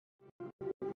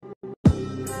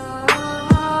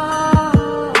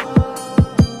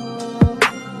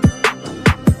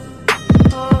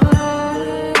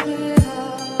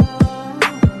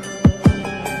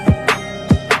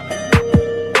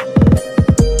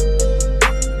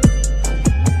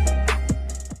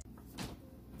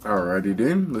Alrighty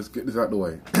then, let's get this out the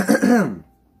way.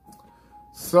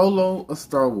 Solo, a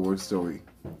Star Wars story.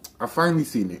 I finally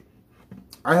seen it.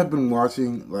 I have been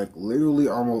watching like literally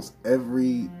almost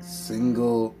every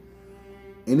single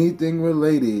anything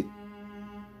related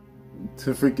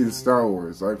to freaking Star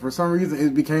Wars. Like for some reason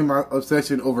it became my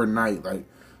obsession overnight. Like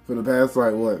for the past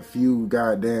like what few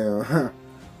goddamn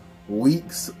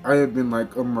weeks I have been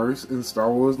like immersed in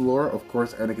Star Wars lore. Of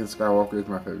course Anakin Skywalker is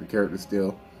my favorite character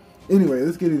still. Anyway,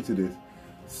 let's get into this.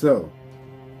 So,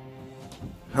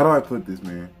 how do I put this,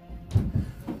 man?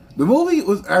 The movie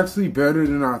was actually better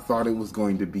than I thought it was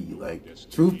going to be. Like,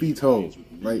 truth be told,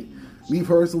 like me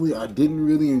personally, I didn't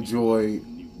really enjoy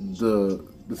the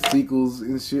sequels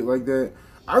and shit like that.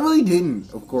 I really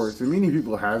didn't, of course, and many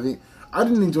people haven't. I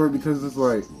didn't enjoy it because it's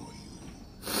like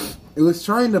it was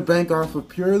trying to bank off of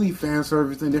purely fan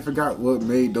service, and they forgot what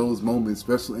made those moments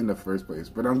special in the first place.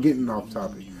 But I'm getting off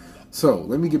topic. So,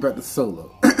 let me get back to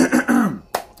Solo.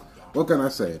 What can I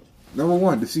say? Number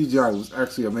one, the CGI was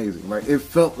actually amazing. Like, it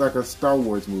felt like a Star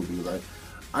Wars movie. Like,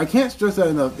 I can't stress that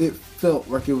enough. It felt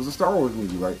like it was a Star Wars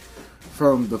movie. Like,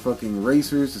 from the fucking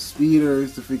racers, the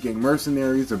speeders, the freaking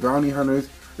mercenaries, the bounty hunters,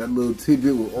 that little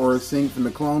tidbit with Aura Singh from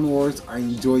the Clone Wars. I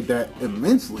enjoyed that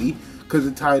immensely because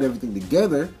it tied everything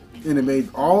together and it made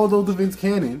all those events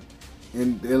canon.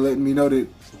 And it let me know that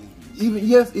even,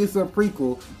 yes, it's a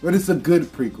prequel, but it's a good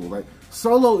prequel. Like,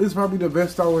 Solo is probably the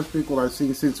best Star Wars prequel I've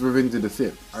seen since Revenge of the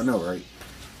Sith. I know, right?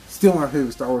 Still my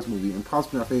favorite Star Wars movie, and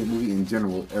possibly my favorite movie in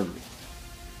general ever.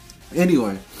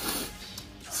 Anyway,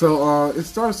 so it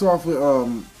starts off with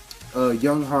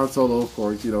young Han Solo, of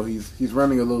course. You know, he's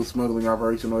running a little smuggling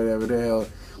operation or whatever the hell,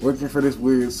 working for this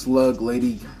weird slug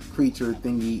lady creature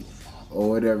thingy or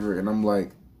whatever. And I'm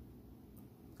like,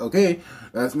 okay,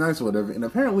 that's nice or whatever. And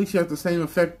apparently she has the same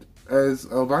effect as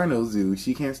albinos do.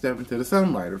 She can't step into the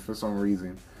sunlight for some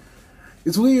reason.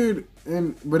 It's weird,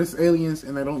 but it's aliens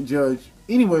and I don't judge.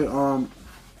 Anyway,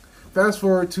 fast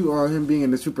forward to him being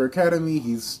in the Trooper Academy.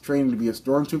 He's training to be a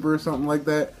stormtrooper or something like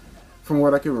that, from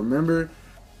what I can remember.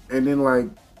 And then like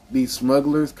these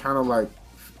smugglers kind of like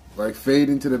fade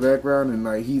into the background, and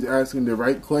like he's asking the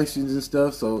right questions and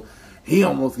stuff. So he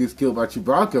almost gets killed by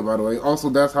Chewbacca, by the way. Also,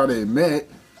 that's how they met.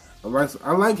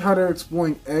 I like how they're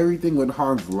explaining everything with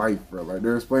Han's life, bro. Like,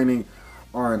 they're explaining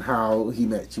on how he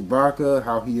met Chewbacca,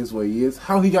 how he is what he is,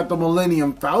 how he got the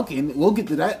Millennium Falcon. We'll get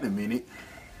to that in a minute.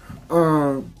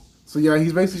 So yeah,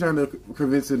 he's basically trying to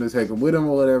convince him to take him with him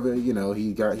or whatever. You know,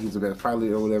 he's the best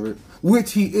pilot or whatever,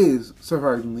 which he is,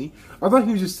 surprisingly. I thought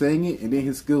he was just saying it, and then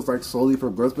his skills like slowly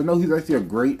progressed, but no, he's actually a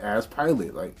great ass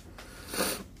pilot. Like,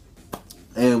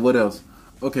 and what else?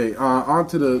 Okay, on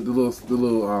to the little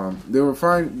they were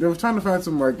trying to find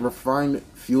some like refined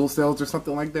fuel cells or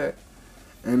something like that,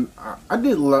 and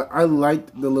I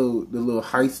liked the little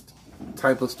heist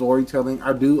type of storytelling.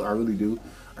 I really do.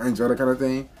 I enjoy that kind of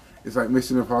thing. It's like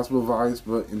Mission Impossible vibes,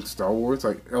 but in Star Wars.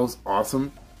 Like, that was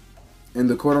awesome. And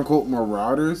the quote unquote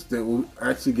marauders that we'll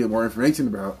actually get more information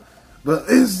about, but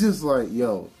it's just like,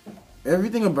 yo,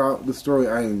 everything about the story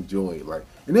I enjoyed. Like,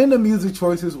 and then the music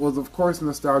choices was, of course,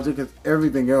 nostalgic as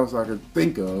everything else I could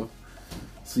think of.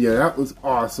 So yeah, that was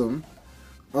awesome.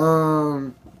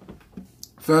 Fast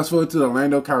forward to the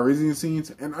Lando Calrissian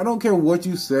scenes, and I don't care what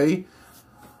you say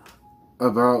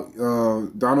about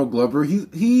Donald Glover.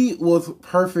 He was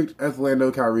perfect as Lando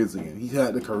Calrissian. He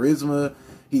had the charisma.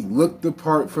 He looked the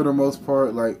part for the most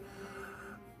part. Like,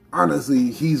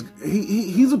 honestly, he's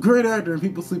a great actor, and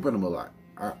people sleep on him a lot.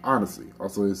 Honestly,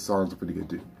 also his songs are pretty good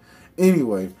too.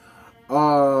 Anyway,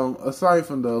 aside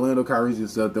from the Lando Calrissian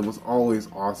stuff, that was always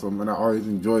awesome, and I always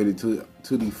enjoyed it to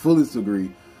the fullest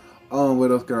degree. What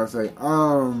else can I say?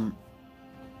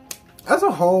 As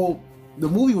a whole, the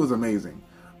movie was amazing.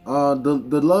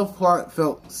 The love plot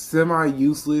felt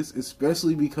semi-useless,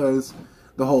 especially because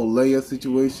the whole Leia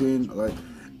situation, like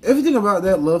everything about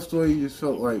that love story just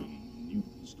felt like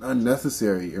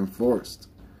unnecessary and forced.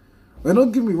 And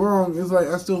don't get me wrong, it's like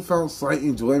I still found slight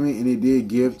enjoyment, and it did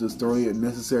give the story a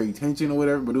necessary tension or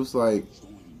whatever, but it was like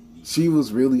she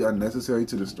was really unnecessary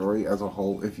to the story as a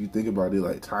whole. If you think about it,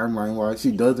 like timeline wise,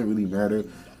 she doesn't really matter.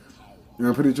 And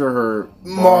I'm pretty sure her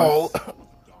boss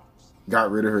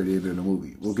got rid of her at the end of the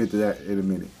movie. We'll get to that in a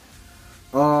minute.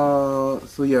 So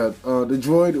yeah, the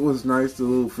droid was nice, the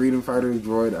little freedom fighter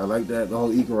droid. I like that. The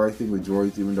whole eco rights thing with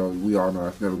droids, even though we all know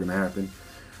that's never gonna happen.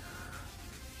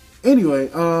 Anyway,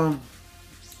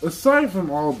 aside from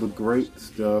all the great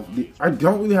stuff, I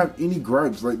don't really have any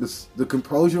gripes. Like the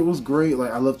composure was great.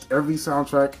 Like I loved every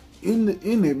soundtrack in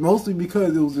it, mostly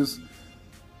because it was just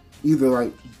either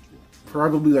like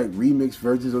probably like remixed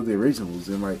versions of the originals,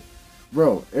 and like,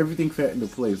 bro, everything fit into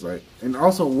place. Like, and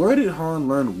also, where did Han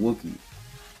learn Wookiee?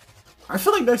 I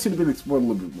feel like that should have been explored a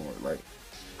little bit more. Like,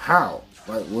 how?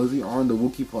 Like, was he on the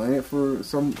Wookiee planet for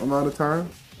some amount of time?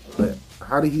 But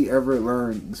how did he ever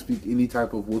learn to speak any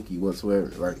type of Wookiee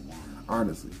whatsoever? Like,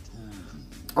 honestly.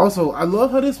 Also, I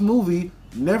love how this movie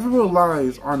never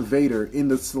relies on Vader in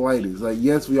the slightest. Like,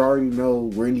 yes, we already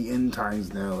know we're in the end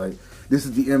times now. Like, this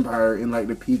is the Empire in like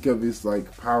the peak of its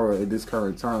like power at this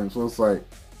current time. So it's like,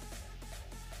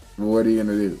 what are you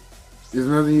gonna do? There's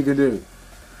nothing you can do.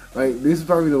 Like, this is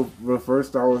probably the first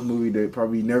Star Wars movie that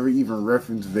probably never even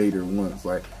referenced Vader once.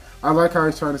 Like, I like how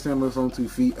he's trying to stand on his own 2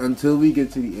 feet until we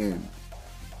get to the end.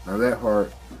 Now that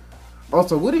part.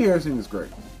 Also, Woody Harrelson is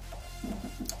great.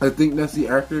 I think that's the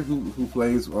actor who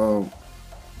plays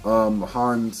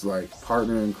Han's like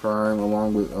partner in crime,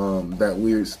 along with that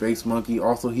weird space monkey.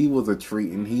 Also, he was a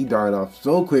treat, and he died off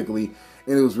so quickly,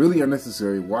 and it was really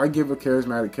unnecessary. Why give a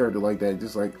charismatic character like that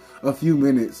just like a few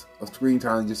minutes of screen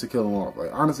time just to kill him off? Like,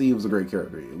 honestly, he was a great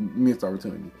character. Missed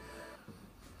opportunity.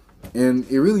 And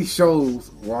it really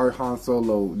shows why Han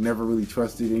Solo never really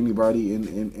trusted anybody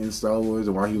in Star Wars,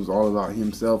 and why he was all about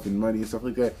himself and money and stuff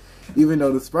like that. Even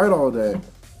though, despite all that,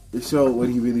 it showed what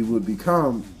he really would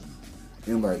become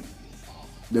in like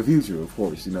the future, of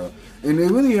course, you know. And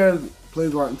it really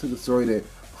plays a lot into the story that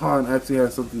Han actually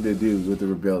has something to do with the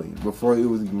rebellion before it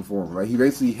was even formed. Like, he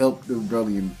basically helped the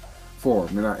rebellion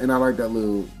form, and I like that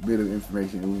little bit of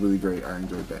information. It was really great. I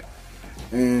enjoyed that.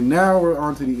 And now we're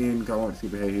on to the end. I want to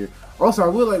skip ahead here. Also, I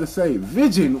would like to say,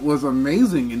 Vision was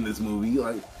amazing in this movie.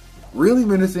 Like, really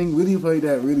menacing. Really played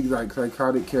that really like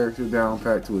psychotic character down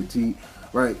pat to a T.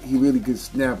 Like, he really could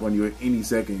snap on you at any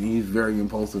second. He's very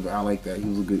impulsive. I like that. He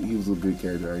was a good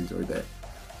character. I enjoyed that.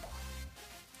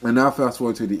 And now fast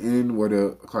forward to the end, where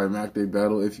the climactic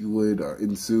battle, if you would,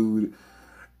 ensued.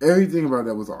 Everything about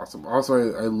that was awesome.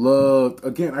 Also, I loved,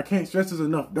 again, I can't stress this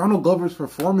enough, Donald Glover's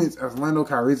performance as Lando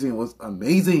Calrissian was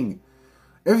amazing.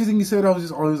 Everything he said, I was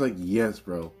just always like, yes,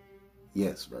 bro.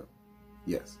 Yes, bro.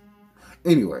 Yes.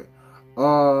 Anyway,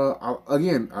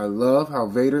 again, I love how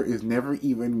Vader is never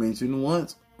even mentioned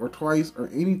once or twice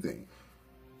or anything.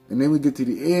 And then we get to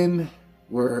the end,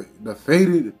 where the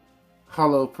faded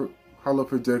hollow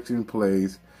projection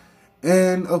plays.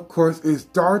 And, of course, it's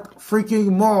Darth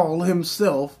freaking Maul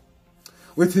himself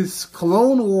with his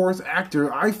Clone Wars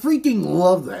actor. I freaking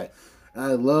love that. I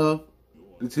love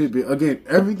the tidbit. Again,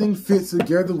 everything fits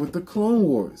together with the Clone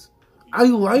Wars. I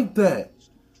like that.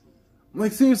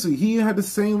 Like, seriously, he had the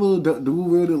same little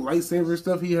dual-wielded lightsaber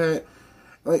stuff he had.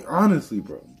 Like, honestly,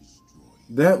 bro.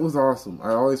 That was awesome. I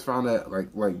always found that,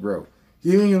 like, bro.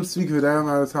 Hearing him speak for that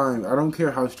amount of time, I don't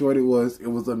care how short it was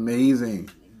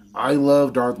amazing. I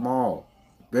love Darth Maul.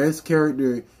 Best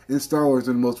character in Star Wars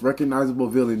and the most recognizable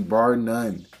villain, bar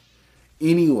none.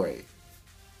 Anyway.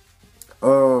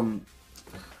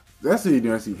 That's the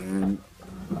end.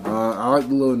 I like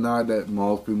the little nod that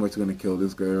Maul's pretty much gonna kill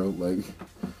this girl. Like,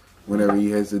 whenever he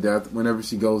heads to death, whenever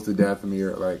she goes to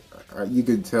Dathomir, like, you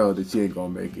can tell that she ain't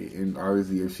gonna make it. And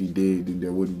obviously, if she did, then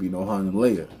there wouldn't be no Han and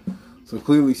Leia. So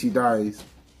clearly, she dies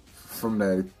from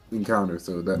that encounter.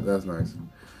 So that's nice.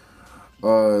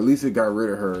 At least it got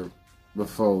rid of her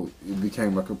before it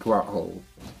became like a plot hole.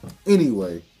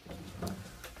 Anyway,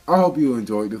 I hope you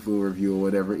enjoyed the full review or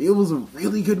whatever. It was a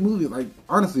really good movie. Like,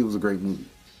 honestly, it was a great movie.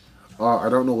 I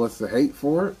don't know what's to hate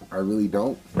for it. I really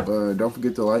don't. Don't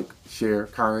forget to like, share,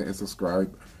 comment, and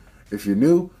subscribe if you're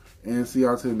new. And see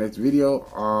y'all to the next video.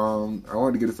 I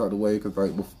wanted to get this out of the way because,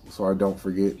 like, so I don't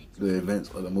forget the events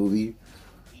of the movie.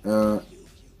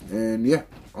 And yeah,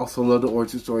 also love the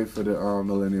origin story for the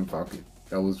Millennium Falcon.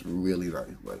 That was really nice.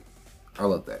 Like, I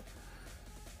love that.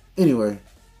 Anyway,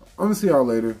 I'm gonna see y'all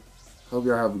later. Hope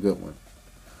y'all have a good one.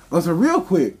 Also, real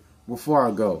quick before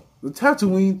I go, the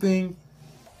Tatooine thing,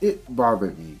 it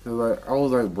bothered me because, like, I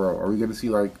was like, bro, are we gonna see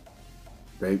like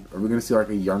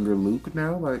a younger Luke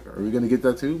now? Like, are we gonna get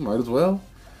that too? Might as well.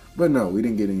 But no, we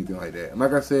didn't get anything like that. And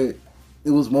like I said,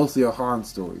 it was mostly a Han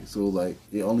story, so like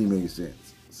it only made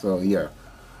sense. So yeah.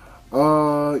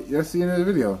 That's the end of the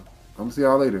video. I'm gonna see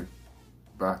y'all later.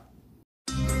 Bye.